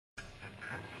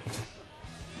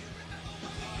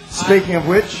Speaking of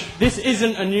which, This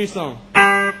isn't a new song.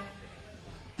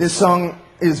 this song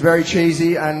is very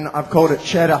cheesy and I've called it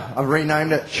Cheddar. I've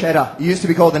renamed it Cheddar. It used to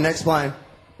be called The Next Plane.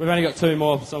 We've only got 2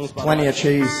 more songs. By Plenty the way. of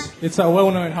cheese. It's a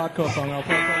well-known hardcore song. I'll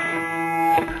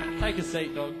play. Take a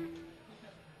seat, dog.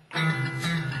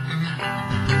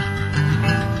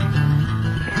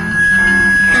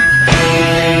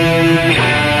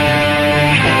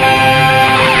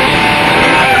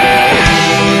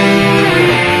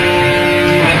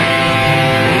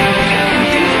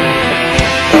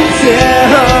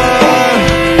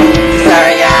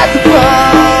 Staring at the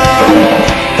phone,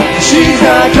 she's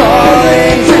not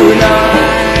calling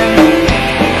tonight.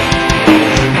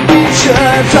 Should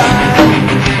have tried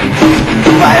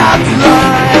to fight out the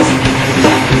lies.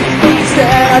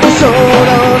 Instead I just rolled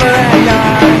over at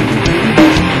night.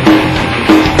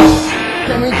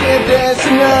 Can we give this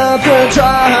another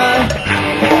try?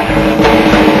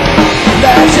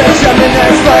 Let's just jump in the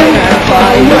next plane and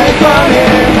fly away from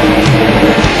here.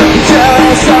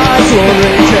 Jealous eyes will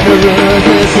reach and the ruin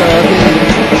disappear.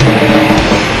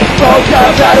 Woke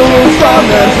up out of wounds from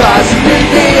the flies to leave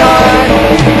behind.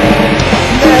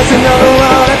 There's another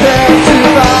one I think to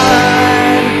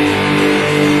find.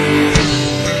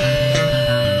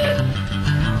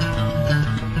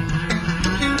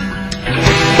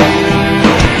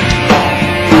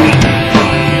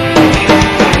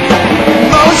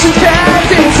 Motion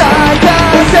kept inside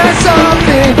us, there's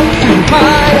something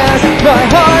behind us. My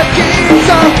heart keeps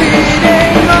on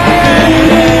beating, my head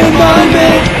in my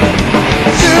bed.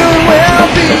 Soon we'll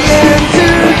be in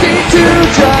too deep to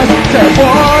just tread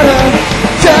water.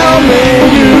 Tell me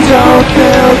you don't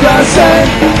feel the same.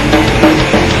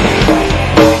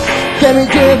 Can we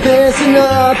give this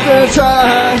another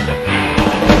try?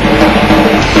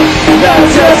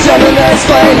 Let's just jump in this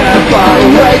plane and fly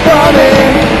away from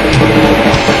it.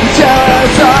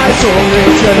 Jealous eyes only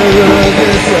generate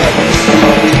this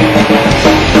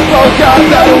woke up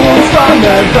out of wounds from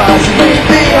their flies to leave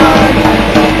behind.